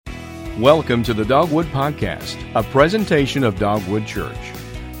Welcome to the Dogwood Podcast, a presentation of Dogwood Church.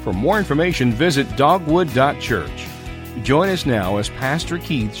 For more information, visit dogwood.church. Join us now as Pastor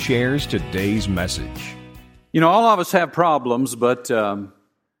Keith shares today's message. You know, all of us have problems, but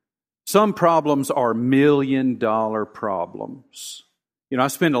some problems are million-dollar problems. You know, I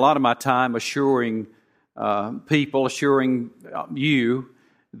spend a lot of my time assuring people, assuring you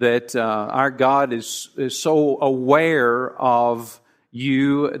that our God is so aware of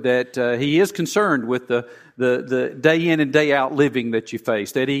you that He is concerned with the day in and day out living that you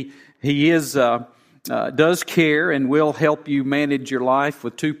face. That He does care and will help you manage your life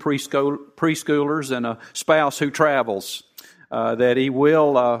with two preschoolers and a spouse who travels. That He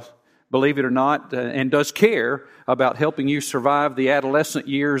will, believe it or not, and does care about helping you survive the adolescent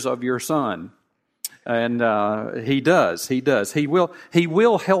years of your son. And He does. He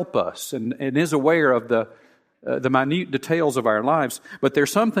will help us and is aware of the minute details of our lives. But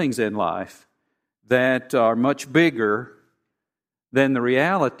there's some things in life that are much bigger than the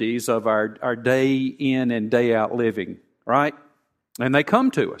realities of our day in and day out living, right? And they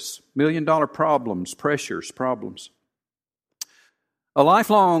come to us. Million-dollar problems, pressures, problems. A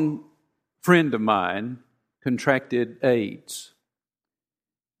lifelong friend of mine contracted AIDS.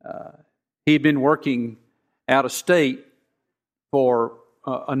 He had been working out of state for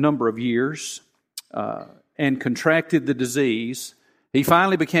a number of years and contracted the disease. He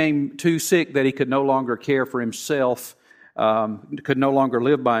finally became too sick that he could no longer care for himself, could no longer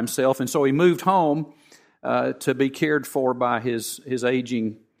live by himself, and so he moved home to be cared for by his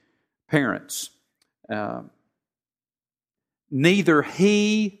aging parents. Neither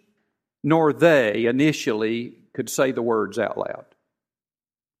he nor they initially could say the words out loud.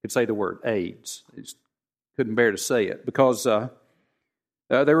 Could say the word AIDS. They just couldn't bear to say it because they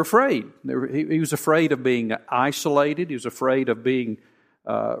were afraid. He was afraid of being isolated. He was afraid of being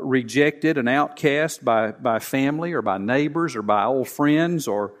rejected and outcast by family or by neighbors or by old friends,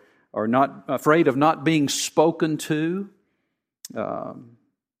 or not afraid of not being spoken to.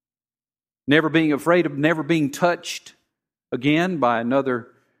 Afraid of never being touched again by another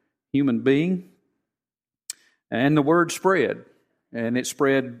human being. And the word spread, and it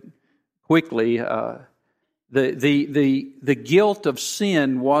spread quickly. The guilt of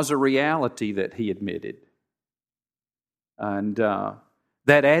sin was a reality that he admitted. And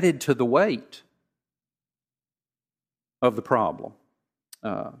that added to the weight of the problem.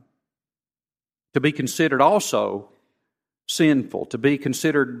 To be considered also sinful, to be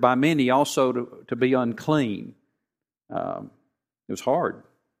considered by many also to be unclean. It was hard.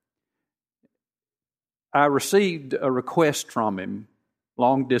 I received a request from him,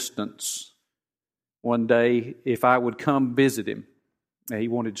 long distance, one day if I would come visit him. He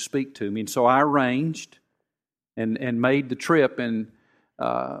wanted to speak to me, and so I arranged and made the trip. And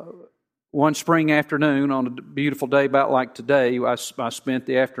one spring afternoon, on a beautiful day about like today, I spent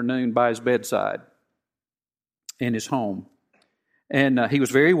the afternoon by his bedside in his home. And he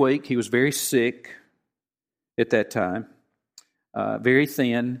was very weak. He was very sick at that time, very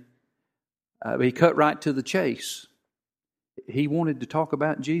thin. But he cut right to the chase. He wanted to talk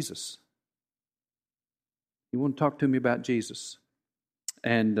about Jesus. He wanted to talk to me about Jesus.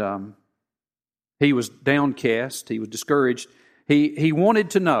 And he was downcast. He was discouraged. He wanted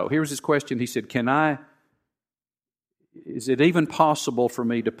to know. Here's his question. He said, is it even possible for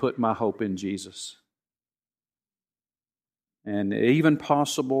me to put my hope in Jesus? And even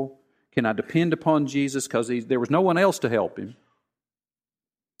possible, can I depend upon Jesus? Because there was no one else to help him.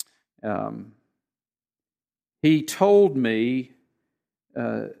 He told me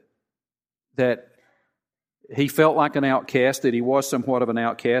that he felt like an outcast, that he was somewhat of an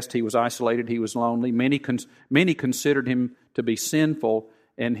outcast. He was isolated, he was lonely. Many considered him to be sinful,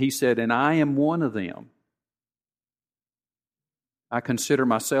 and he said, and I am one of them. I consider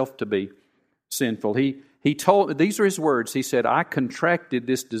myself to be sinful. He told, these are his words, he said, I contracted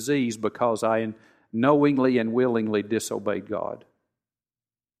this disease because I knowingly and willingly disobeyed God.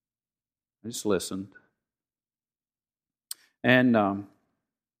 I just listened. And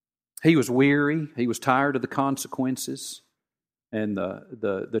he was weary. He was tired of the consequences and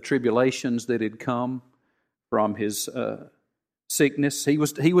the tribulations that had come from his sickness. He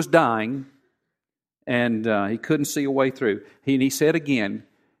was dying, and he couldn't see a way through. He said again,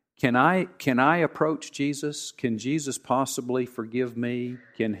 "Can I approach Jesus? Can Jesus possibly forgive me?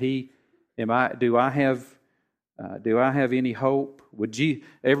 Do I have any hope?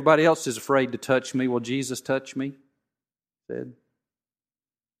 Everybody else is afraid to touch me. Will Jesus touch me?" Said.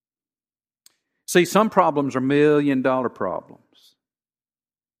 See, some problems are million-dollar problems.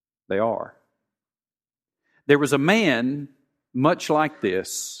 They are. There was a man much like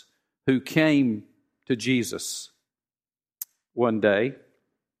this who came to Jesus one day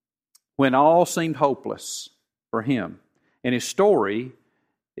when all seemed hopeless for him. And his story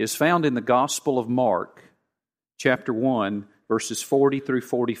is found in the Gospel of Mark, chapter 1, verses 40 through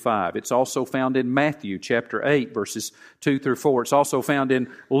 45. It's also found in Matthew, chapter 8, verses 2 through 4. It's also found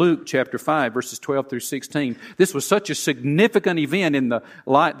in Luke, chapter 5, verses 12 through 16. This was such a significant event in the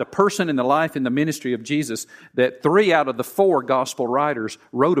person and the life and the ministry of Jesus that 3 out of the 4 Gospel writers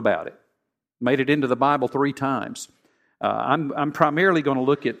wrote about it. Made it into the Bible 3 times. I'm primarily going to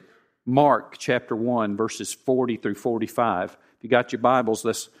look at Mark chapter 1, verses 40 through 45. If you got your Bibles,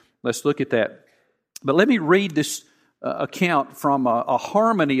 let's look at that. But let me read this account from a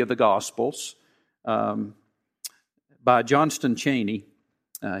harmony of the Gospels by Johnston Cheney.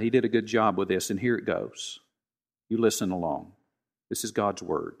 He did a good job with this, and here it goes. You listen along. This is God's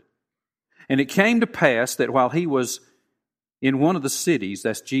Word. And it came to pass that while he was in one of the cities,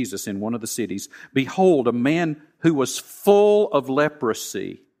 that's Jesus in one of the cities, behold, a man who was full of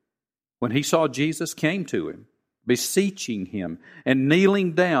leprosy, when he saw Jesus, came to him, beseeching him, and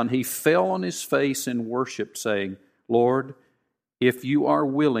kneeling down, he fell on his face and worshipped, saying, Lord, if you are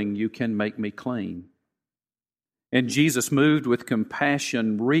willing, you can make me clean. And Jesus, moved with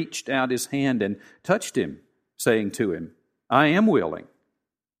compassion, reached out his hand and touched him, saying to him, I am willing,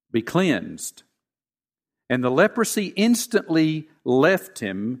 be cleansed. And the leprosy instantly left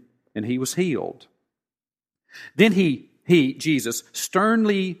him, and he was healed. Then Jesus,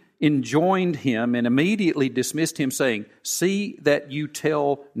 sternly enjoined him and immediately dismissed him, saying, See that you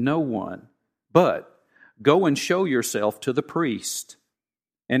tell no one, but go and show yourself to the priest,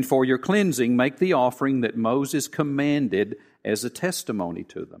 and for your cleansing make the offering that Moses commanded as a testimony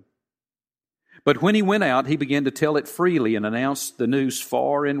to them. But when he went out, he began to tell it freely and announced the news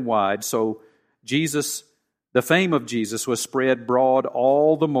far and wide. So the fame of Jesus was spread abroad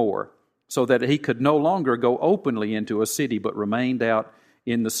all the more, so that he could no longer go openly into a city, but remained out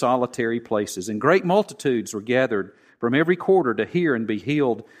in the solitary places. And great multitudes were gathered from every quarter to hear and be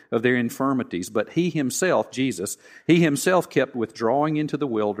healed of their infirmities. But he himself, Jesus, he himself kept withdrawing into the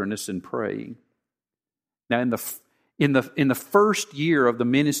wilderness and praying. Now, in the first year of the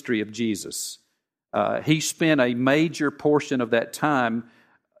ministry of Jesus, he spent a major portion of that time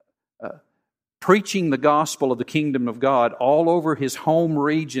preaching the gospel of the kingdom of God all over his home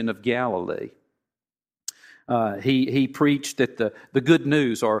region of Galilee. He preached that the good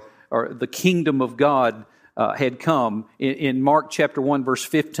news or the kingdom of God had come. In Mark chapter 1, verse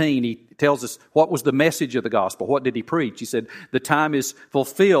 15, he tells us what was the message of the gospel. What did he preach? He said, the time is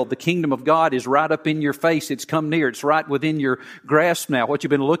fulfilled. The kingdom of God is right up in your face. It's come near. It's right within your grasp now. What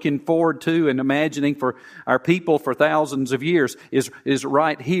you've been looking forward to and imagining for our people for thousands of years is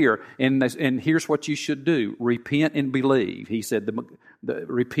right here. And here's what you should do. Repent and believe. He said,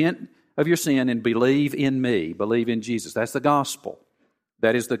 repent of your sin and believe in me. Believe in Jesus. That's the gospel.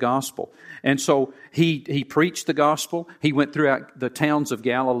 That is the gospel. And so he preached the gospel. He went throughout the towns of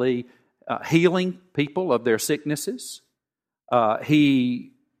Galilee healing people of their sicknesses.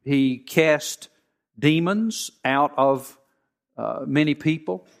 He cast demons out of many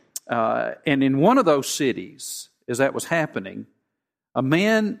people. And in one of those cities, as that was happening,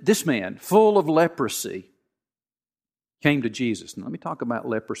 this man, full of leprosy, came to Jesus. Now, let me talk about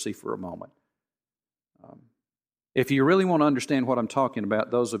leprosy for a moment. If you really want to understand what I'm talking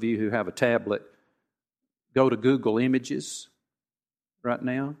about, those of you who have a tablet, go to Google Images right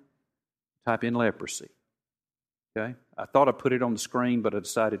now, type in leprosy. Okay? I thought I put it on the screen, but I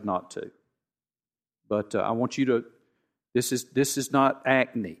decided not to. But I want you to, this is not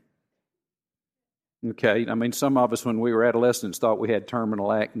acne. Okay? I mean, some of us when we were adolescents thought we had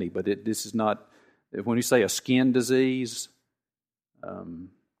terminal acne, but this is not, when you say a skin disease,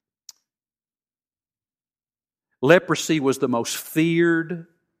 leprosy was the most feared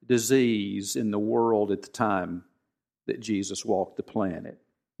disease in the world at the time that Jesus walked the planet.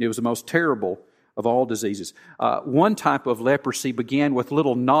 It was the most terrible of all diseases. One type of leprosy began with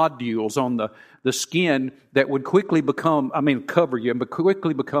little nodules on the skin that would quickly cover you, but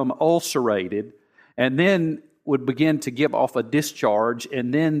quickly become ulcerated, and then would begin to give off a discharge,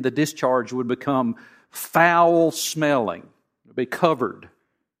 and then the discharge would become foul smelling, be covered.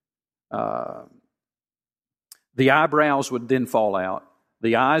 The eyebrows would then fall out.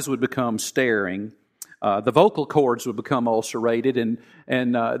 The eyes would become staring. The vocal cords would become ulcerated,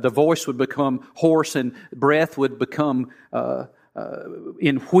 and the voice would become hoarse, and breath would become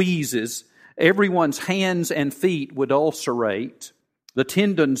in wheezes. Everyone's hands and feet would ulcerate. The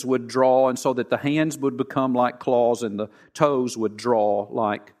tendons would draw, and so that the hands would become like claws, and the toes would draw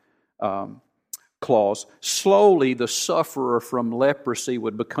like clause. Slowly, the sufferer from leprosy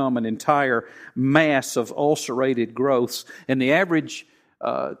would become an entire mass of ulcerated growths, and the average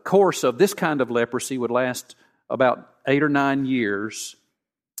course of this kind of leprosy would last about 8 or 9 years,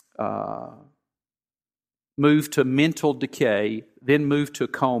 move to mental decay, then move to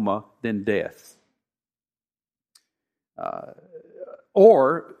coma, then death.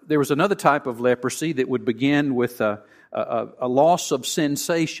 Or there was another type of leprosy that would begin with a loss of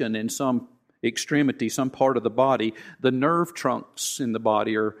sensation in some extremity, some part of the body. The nerve trunks in the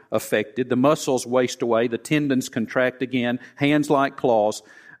body are affected. The muscles waste away. The tendons contract again. Hands like claws.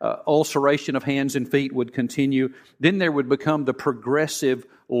 Ulceration of hands and feet would continue. Then there would become the progressive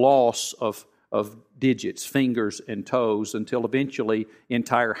loss of digits, fingers and toes, until eventually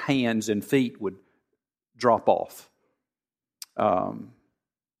entire hands and feet would drop off.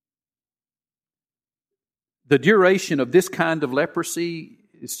 The duration of this kind of leprosy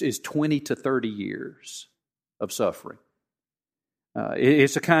is 20 to 30 years of suffering.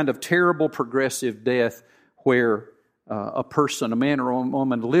 It's a kind of terrible progressive death where a person, a man or a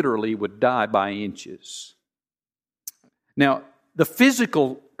woman, literally would die by inches. Now, the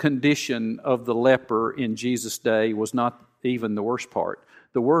physical condition of the leper in Jesus' day was not even the worst part.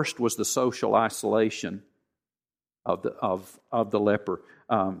 The worst was the social isolation of the leper.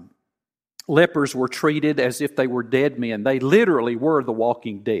 Lepers were treated as if they were dead men. They literally were the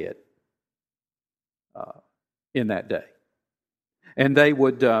walking dead in that day. And they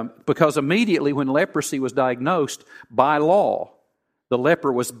would, because immediately when leprosy was diagnosed, by law, the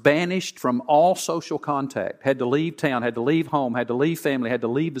leper was banished from all social contact, had to leave town, had to leave home, had to leave family, had to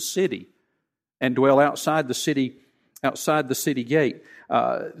leave the city, and dwell outside the city gate.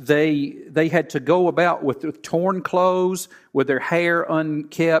 They had to go about with torn clothes, with their hair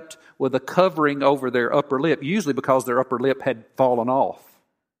unkept, with a covering over their upper lip, usually because their upper lip had fallen off.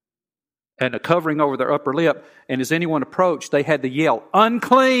 And a covering over their upper lip, and as anyone approached, they had to yell,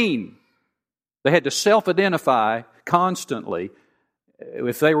 "Unclean!" They had to self-identify constantly,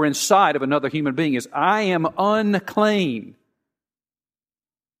 if they were in sight of another human being, as, "I am unclean.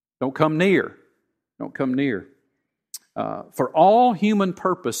 Don't come near. Don't come near." For all human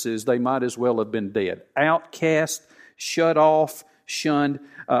purposes, they might as well have been dead. Outcast, shut off, shunned.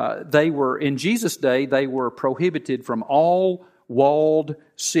 They were, in Jesus' day, they were prohibited from all walled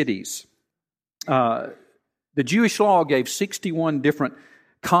cities. The Jewish law gave 61 different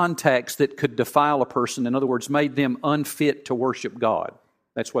contacts that could defile a person. In other words, made them unfit to worship God.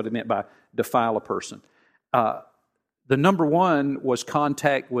 That's what it meant by defile a person. The number one was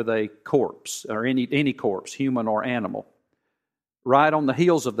contact with a corpse, or any corpse, human or animal. Right on the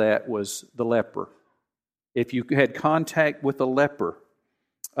heels of that was the leper. If you had contact with a leper,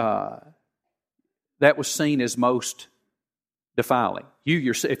 that was seen as most defiling.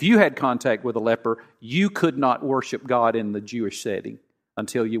 If you had contact with a leper, you could not worship God in the Jewish setting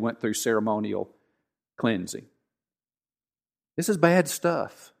until you went through ceremonial cleansing. This is bad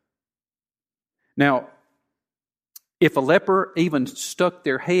stuff. Now, if a leper even stuck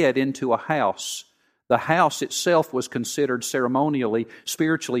their head into a house, the house itself was considered ceremonially,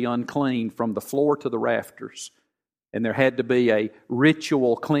 spiritually unclean from the floor to the rafters. And there had to be a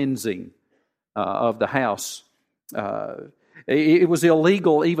ritual cleansing of the house. It was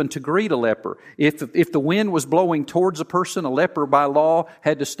illegal even to greet a leper. If the wind was blowing towards a person, a leper by law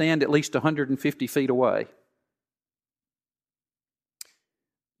had to stand at least 150 feet away.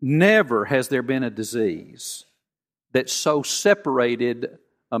 Never has there been a disease that so separated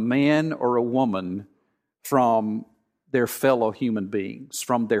a man or a woman from their fellow human beings,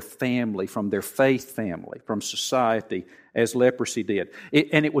 from their family, from their faith family, from society, as leprosy did.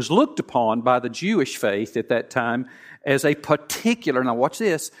 And it was looked upon by the Jewish faith at that time as a particular, now watch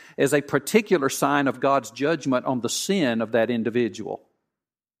this, as a particular sign of God's judgment on the sin of that individual.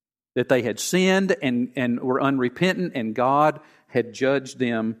 That they had sinned and were unrepentant, and God had judged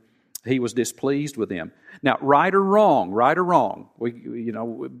them. He was displeased with them. Now, right or wrong,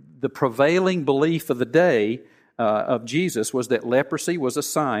 the prevailing belief of the day of Jesus was that leprosy was a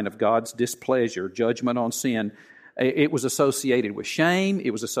sign of God's displeasure, judgment on sin. It was associated with shame.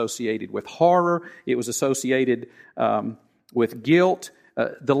 It was associated with horror. It was associated with guilt.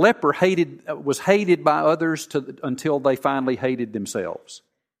 The leper was hated by others until they finally hated themselves.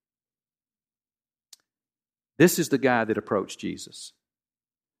 This is the guy that approached Jesus.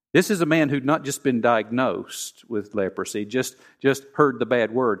 This is a man who'd not just been diagnosed with leprosy, just heard the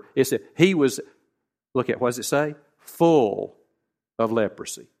bad word. It said he was, look at, what does it say? Full of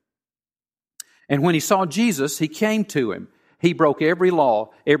leprosy. And when he saw Jesus, he came to him. He broke every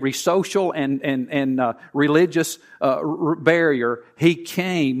law, every social and religious barrier. He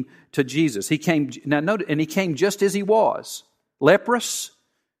came to Jesus. He came, now note, and He came just as He was. Leprous,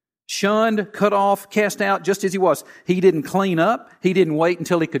 shunned, cut off, cast out, just as He was. He didn't clean up. He didn't wait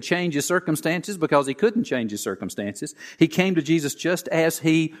until He could change His circumstances because He couldn't change His circumstances. He came to Jesus just as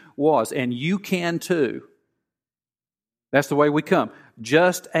He was. And you can too. That's the way we come.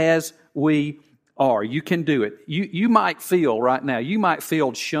 Just as we are. You can do it. You might feel right now, you might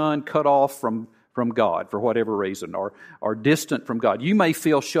feel shunned, cut off from God for whatever reason, or distant from God. You may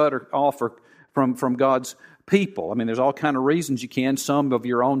feel shut off from God's people. I mean, there's all kind of reasons you can. Some of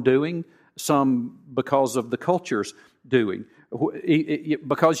your own doing, some because of the culture's doing.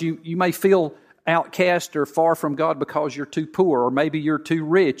 Because you may feel outcast or far from God because you're too poor, or maybe you're too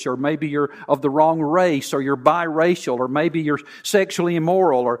rich, or maybe you're of the wrong race, or you're biracial, or maybe you're sexually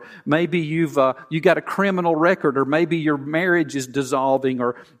immoral, or maybe you got a criminal record, or maybe your marriage is dissolving,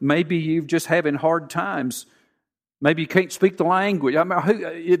 or maybe you're just having hard times. Maybe you can't speak the language. I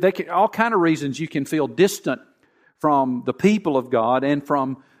mean, all kind of reasons you can feel distant from the people of God and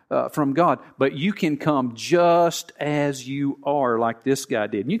from God. But you can come just as you are, like this guy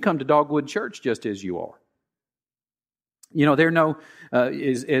did. And you come to Dogwood Church just as you are. You know, there are no,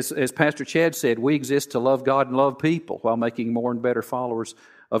 as Pastor Chad said, we exist to love God and love people while making more and better followers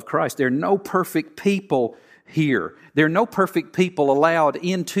of Christ. There are no perfect people here. There are no perfect people allowed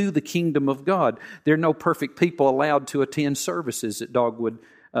into the kingdom of God. There are no perfect people allowed to attend services at Dogwood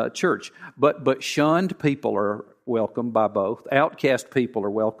Church. But shunned people are welcomed by both. Outcast people are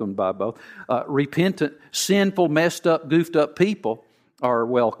welcomed by both. Repentant, sinful, messed up, goofed up people are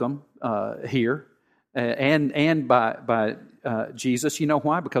welcome here and by Jesus. You know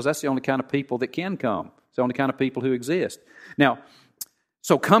why? Because that's the only kind of people that can come. It's the only kind of people who exist. Now,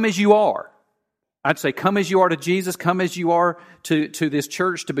 so come as you are. I'd say come as you are to Jesus, come as you are to this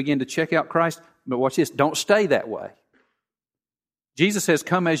church to begin to check out Christ. But watch this, don't stay that way. Jesus says,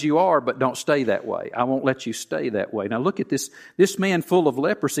 come as you are, but don't stay that way. I won't let you stay that way. Now look at this. This man full of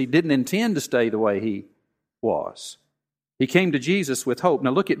leprosy didn't intend to stay the way he was. He came to Jesus with hope.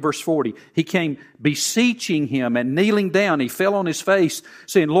 Now look at verse 40. He came beseeching Him and kneeling down. He fell on his face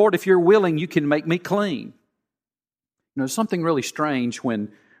saying, Lord, if you're willing, you can make me clean. You know, there's something really strange when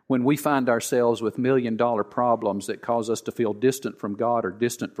we find ourselves with million-dollar problems that cause us to feel distant from God or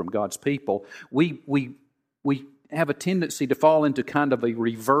distant from God's people. We have a tendency to fall into kind of a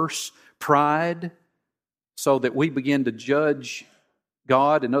reverse pride so that we begin to judge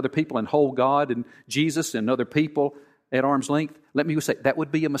God and other people and hold God and Jesus and other people at arm's length. Let me say, that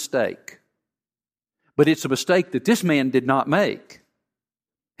would be a mistake. But it's a mistake that this man did not make.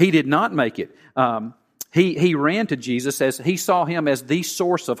 He did not make it. He ran to Jesus as he saw Him as the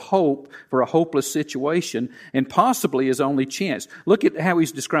source of hope for a hopeless situation and possibly his only chance. Look at how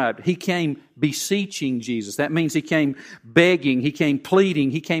he's described. He came beseeching Jesus. That means he came begging, he came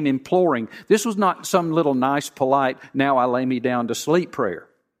pleading, he came imploring. This was not some little nice, polite, now I lay me down to sleep prayer.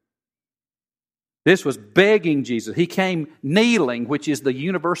 This was begging Jesus. He came kneeling, which is the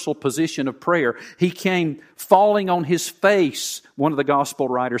universal position of prayer. He came falling on his face, one of the gospel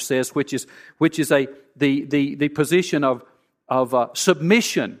writers says, which is the position of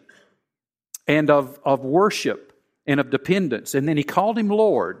submission and of worship and of dependence. And then he called Him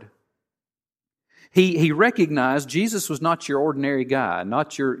Lord. He recognized Jesus was not your ordinary guy,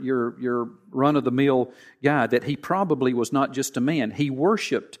 not your run-of-the-mill guy, that He probably was not just a man. He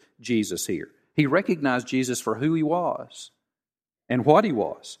worshiped Jesus here. He recognized Jesus for who He was and what He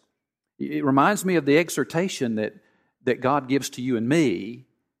was. It reminds me of the exhortation that God gives to you and me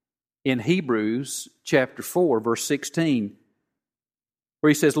in Hebrews chapter 4, verse 16, where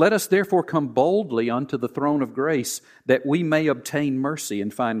He says, let us therefore come boldly unto the throne of grace, that we may obtain mercy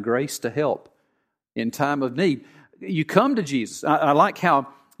and find grace to help in time of need. You come to Jesus. I like how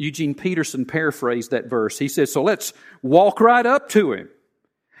Eugene Peterson paraphrased that verse. He says, so let's walk right up to Him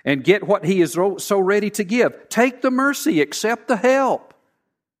and get what He is so ready to give. Take the mercy, accept the help.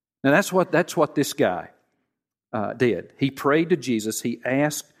 Now that's what this guy did. He prayed to Jesus. He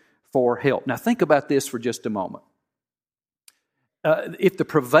asked for help. Now think about this for just a moment. If the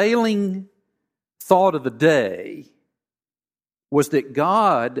prevailing thought of the day was that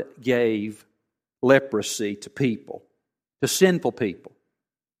God gave leprosy to people, to sinful people,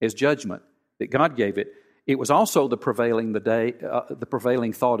 as judgment, that God gave it, it was also the prevailing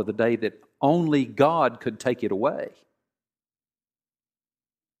thought of the day that only God could take it away.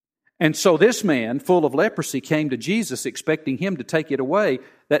 And so this man, full of leprosy, came to Jesus expecting Him to take it away.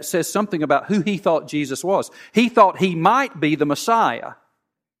 That says something about who he thought Jesus was. He thought He might be the Messiah.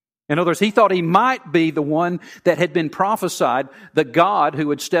 In other words, he thought he might be the one that had been prophesied, the God who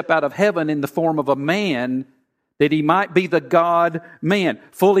would step out of heaven in the form of a man, that he might be the God-man,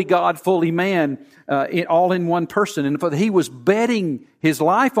 fully man, all in one person. And he was betting his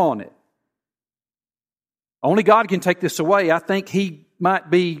life on it. Only God can take this away. I think he might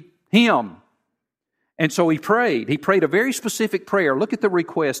be him. And so he prayed. He prayed a very specific prayer. Look at the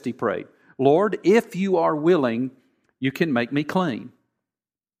request he prayed. Lord, if you are willing, you can make me clean.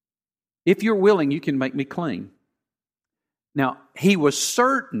 If you're willing, you can make me clean. Now, he was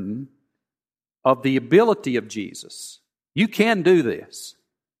certain of the ability of Jesus. You can do this.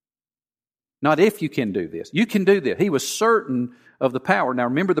 Not if you can do this. You can do this. He was certain of the power. Now,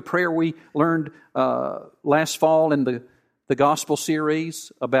 remember the prayer we learned last fall in the gospel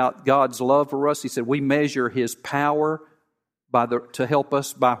series about God's love for us? He said, we measure His power to help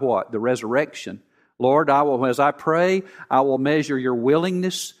us by what? The resurrection. Lord, as I pray, I will measure your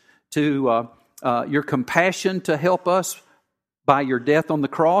willingness to, your compassion to help us by your death on the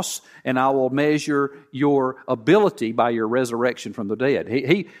cross, and I will measure your ability by your resurrection from the dead.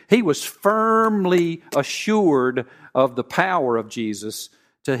 He was firmly assured of the power of Jesus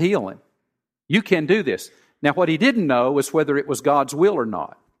to heal him. You can do this. Now, what he didn't know is whether it was God's will or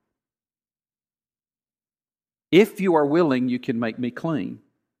not. If you are willing, you can make me clean.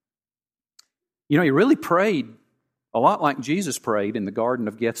 You know, he really prayed a lot like Jesus prayed in the Garden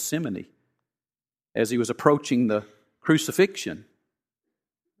of Gethsemane as he was approaching the crucifixion.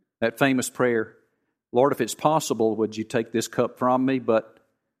 That famous prayer, Lord, if it's possible, would you take this cup from me, but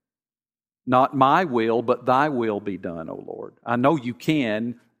not my will, but thy will be done, O Lord. I know you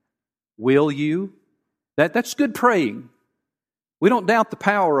can. Will you? That's good praying. We don't doubt the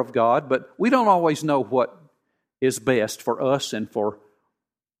power of God, but we don't always know what is best for us and for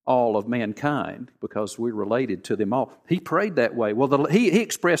all of mankind because we're related to them all. He prayed that way. Well, he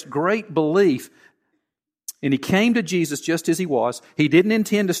expressed great belief. And he came to Jesus just as he was. He didn't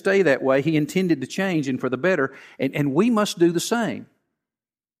intend to stay that way. He intended to change and for the better. And we must do the same.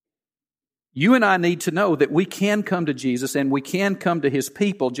 You and I need to know that we can come to Jesus and we can come to His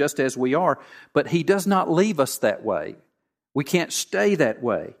people just as we are. But He does not leave us that way. We can't stay that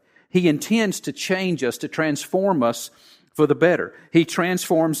way. He intends to change us, to transform us for the better. He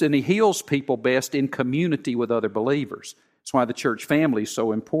transforms and He heals people best in community with other believers. That's why the church family is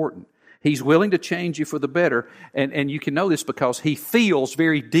so important. He's willing to change you for the better, and you can know this because He feels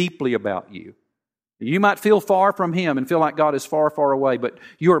very deeply about you. You might feel far from Him and feel like God is far, far away, but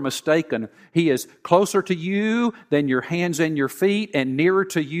you are mistaken. He is closer to you than your hands and your feet, and nearer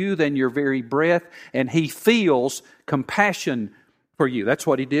to you than your very breath, and He feels compassion for you. That's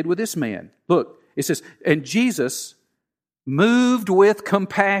what He did with this man. Look, it says, and Jesus moved with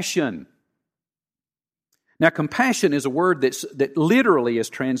compassion. Now, compassion is a word that literally is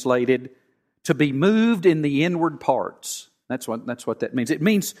translated to be moved in the inward parts. That's what that means. It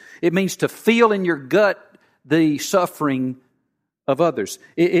means to feel in your gut the suffering of others.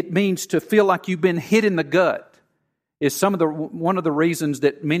 It means to feel like you've been hit in the gut. Is one of the reasons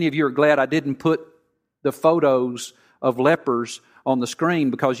that many of you are glad I didn't put the photos of lepers on the screen,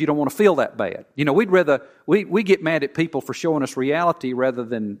 because you don't want to feel that bad. You know, we get mad at people for showing us reality rather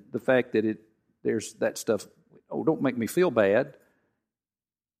than the fact that there's that stuff. Oh, don't make me feel bad.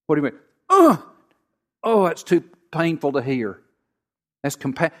 What do you mean? Oh, that's too painful to hear. That's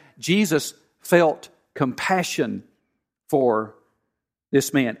Jesus felt compassion for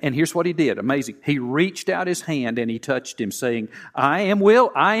this man. And here's what He did. Amazing. He reached out His hand and He touched him, saying, I am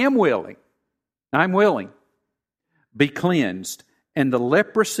willing. Be cleansed. And the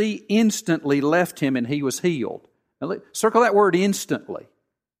leprosy instantly left him and he was healed. Now, circle that word, instantly.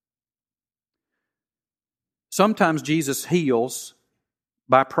 Sometimes Jesus heals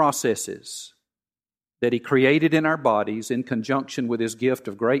by processes that He created in our bodies in conjunction with His gift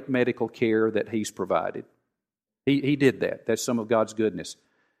of great medical care that He's provided. He did that. That's some of God's goodness.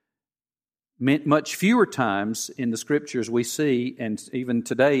 Much fewer times in the Scriptures we see, and even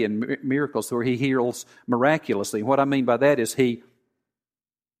today in miracles, where He heals miraculously. What I mean by that is He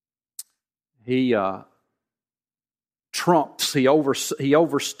trumps, He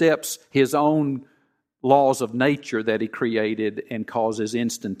oversteps His own laws of nature that He created and causes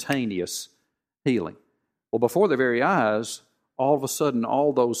instantaneous healing. Well, before their very eyes, all of a sudden,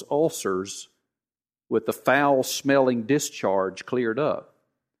 all those ulcers with the foul-smelling discharge cleared up,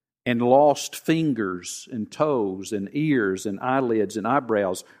 and lost fingers and toes and ears and eyelids and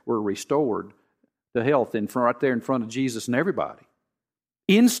eyebrows were restored to health right there in front of Jesus and everybody.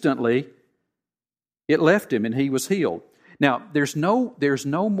 Instantly, it left him and he was healed. Now, there's no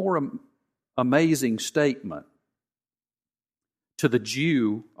more amazing statement to the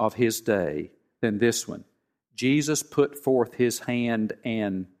Jew of his day than this one. Jesus put forth his hand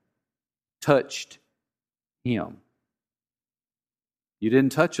and touched him. You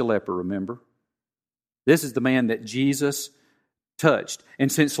didn't touch a leper, remember? This is the man that Jesus touched.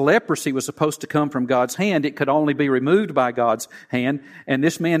 And since leprosy was supposed to come from God's hand, it could only be removed by God's hand. And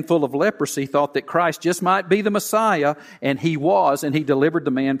this man full of leprosy thought that Christ just might be the Messiah, and he was, and he delivered the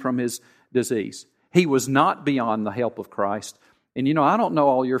man from his disease. He was not beyond the help of Christ. And you know, I don't know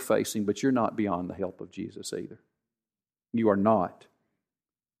all you're facing, but you're not beyond the help of Jesus either. You are not.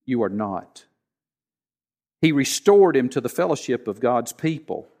 You are not. He restored him to the fellowship of God's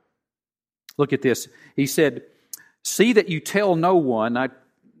people. Look at this. He said, "See that you tell no one."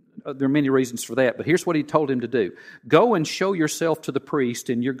 There are many reasons for that, but here's what he told him to do. "Go and show yourself to the priest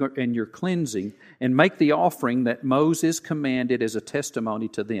in your cleansing, and make the offering that Moses commanded as a testimony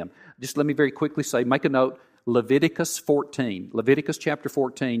to them." Just let me very quickly say, make a note, Leviticus 14. Leviticus chapter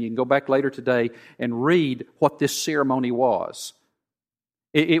 14. You can go back later today and read what this ceremony was.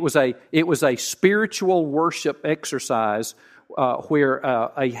 It was a spiritual worship exercise where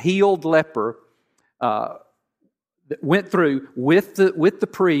a healed leper went through with the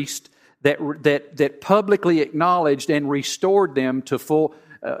priest that publicly acknowledged and restored them to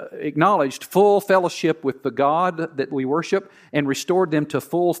acknowledged full fellowship with the God that we worship, and restored them to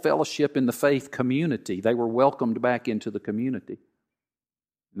full fellowship in the faith community. They were welcomed back into the community.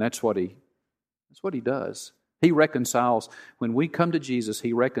 And that's what he does. He reconciles. When we come to Jesus,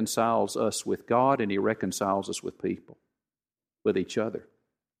 He reconciles us with God, and He reconciles us with people, with each other.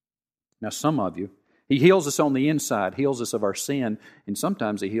 Now, some of you, He heals us on the inside, heals us of our sin, and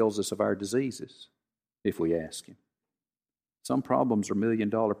sometimes He heals us of our diseases, if we ask Him. Some problems are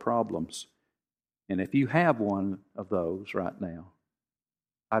million-dollar problems. And if you have one of those right now,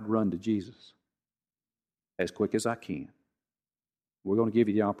 I'd run to Jesus as quick as I can. We're going to give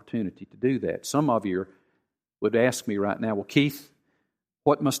you the opportunity to do that. Some of you would ask me right now, "Well, Keith,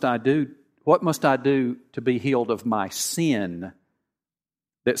 what must I do? What must I do to be healed of my sin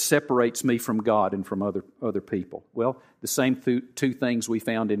that separates me from God and from other people?" Well, the same two things we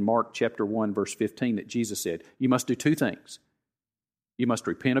found in Mark chapter 1, verse 15 that Jesus said. You must do two things. You must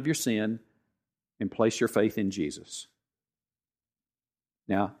repent of your sin and place your faith in Jesus.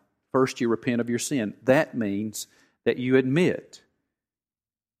 Now, first you repent of your sin. That means that you admit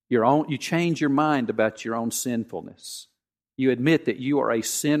you change your mind about your own sinfulness. You admit that you are a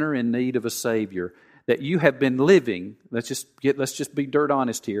sinner in need of a Savior, that you have been living, let's just be dirt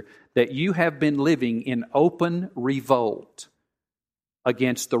honest here, that you have been living in open revolt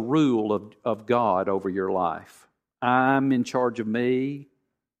against the rule of God over your life. I'm in charge of me,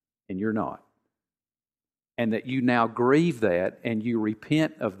 and you're not. And that you now grieve that, and you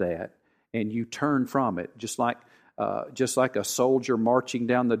repent of that, and you turn from it, just like a soldier marching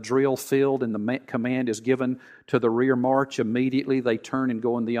down the drill field, and the command is given to the rear march. Immediately they turn and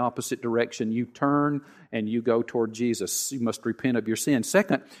go in the opposite direction. You turn and you go toward Jesus. You must repent of your sin.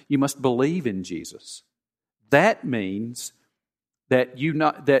 Second, you must believe in Jesus. That means that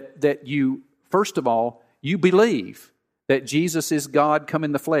you first of all, you believe that Jesus is God come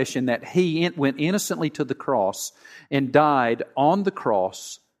in the flesh, and that He went innocently to the cross and died on the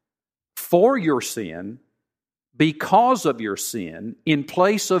cross for your sin, because of your sin, in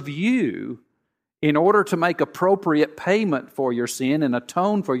place of you, in order to make appropriate payment for your sin and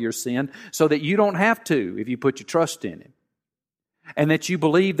atone for your sin, so that you don't have to if you put your trust in Him. And that you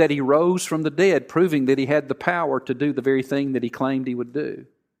believe that He rose from the dead, proving that He had the power to do the very thing that He claimed He would do.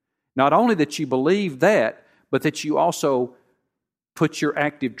 Not only that you believe that, but that you also put your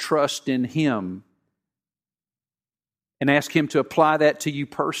active trust in Him and ask Him to apply that to you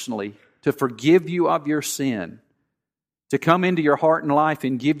personally, to forgive you of your sin, to come into your heart and life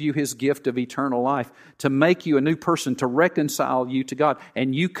and give you His gift of eternal life, to make you a new person, to reconcile you to God.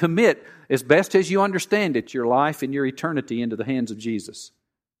 And you commit, as best as you understand it, your life and your eternity into the hands of Jesus.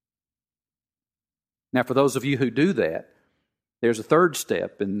 Now, for those of you who do that, there's a third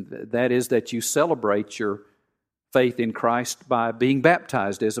step, and that is that you celebrate your faith in Christ by being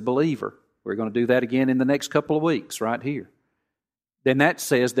baptized as a believer. We're going to do that again in the next couple of weeks right here. Then that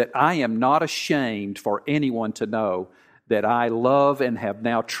says that I am not ashamed for anyone to know that I love and have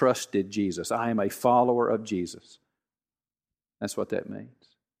now trusted Jesus. I am a follower of Jesus. That's what that means.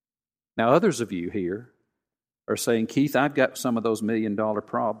 Now, others of you here are saying, "Keith, I've got some of those million-dollar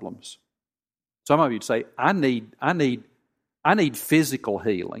problems." Some of you would say, I need physical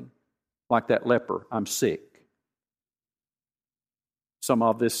healing, like that leper. I'm sick. Some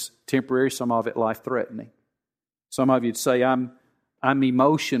of this temporary, some of it life-threatening. Some of you would say, I'm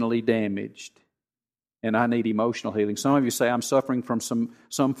emotionally damaged. and I need emotional healing. Some of you say, I'm suffering from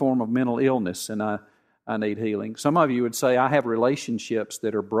some form of mental illness, and I need healing. Some of you would say, I have relationships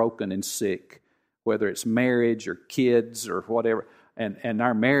that are broken and sick, whether it's marriage or kids or whatever, and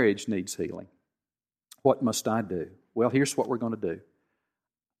our marriage needs healing. What must I do? Well, here's what we're going to do.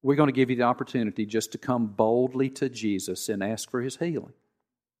 We're going to give you the opportunity just to come boldly to Jesus and ask for His healing.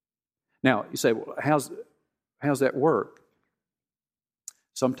 Now, you say, well, how's that work?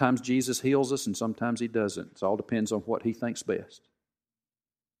 Sometimes Jesus heals us and sometimes He doesn't. It all depends on what He thinks best.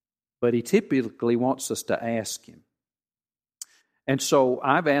 But He typically wants us to ask Him. And so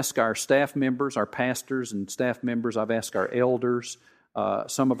I've asked our staff members, our pastors and staff members, I've asked our elders,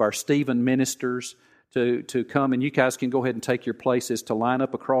 some of our Stephen ministers to come, and you guys can go ahead and take your places to line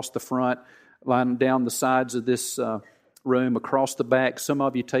up across the front, line down the sides of this room, across the back. Some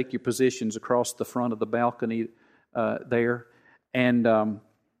of you take your positions across the front of the balcony there. And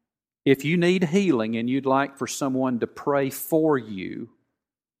if you need healing and you'd like for someone to pray for you,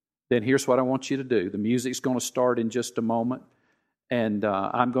 then here's what I want you to do. The music's going to start in just a moment, and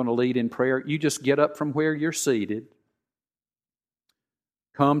I'm going to lead in prayer. You just get up from where you're seated,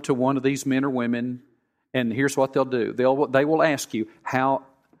 come to one of these men or women, and here's what they'll do. They will ask you, how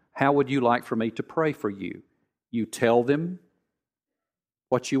would you like for me to pray for you? You tell them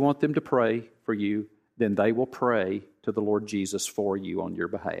what you want them to pray for you, then they will pray to the Lord Jesus for you on your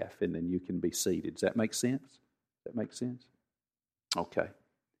behalf, and then you can be seated. Does that make sense? Does that make sense? Okay.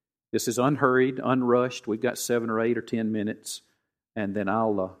 This is unhurried, unrushed. We've got 7 or 8 or 10 minutes, and then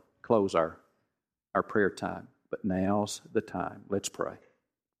I'll close our prayer time. But now's the time. Let's pray.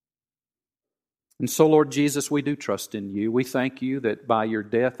 And so, Lord Jesus, we do trust in You. We thank You that by Your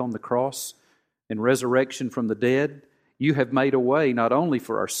death on the cross and resurrection from the dead, You have made a way not only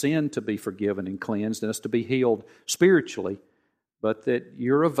for our sin to be forgiven and cleansed and us to be healed spiritually, but that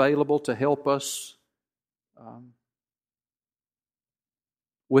You're available to help us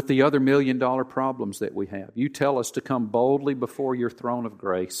with the other $1 million problems that we have. You tell us to come boldly before Your throne of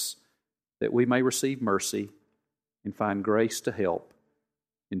grace that we may receive mercy and find grace to help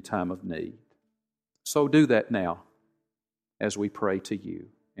in time of need. So do that now as we pray to You.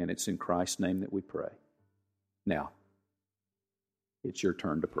 And it's in Christ's name that we pray. Now, it's your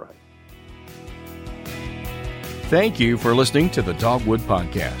turn to pray. Thank you for listening to the Dogwood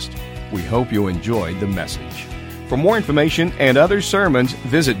Podcast. We hope you enjoyed the message. For more information and other sermons,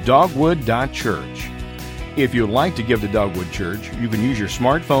 visit dogwood.church. If you'd like to give to Dogwood Church, you can use your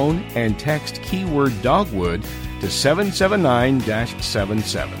smartphone and text keyword Dogwood to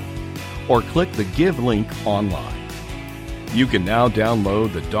 779-77 or click the Give link online. You can now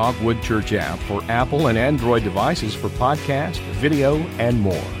download the Dogwood Church app for Apple and Android devices for podcast, video, and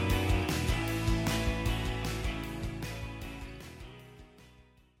more.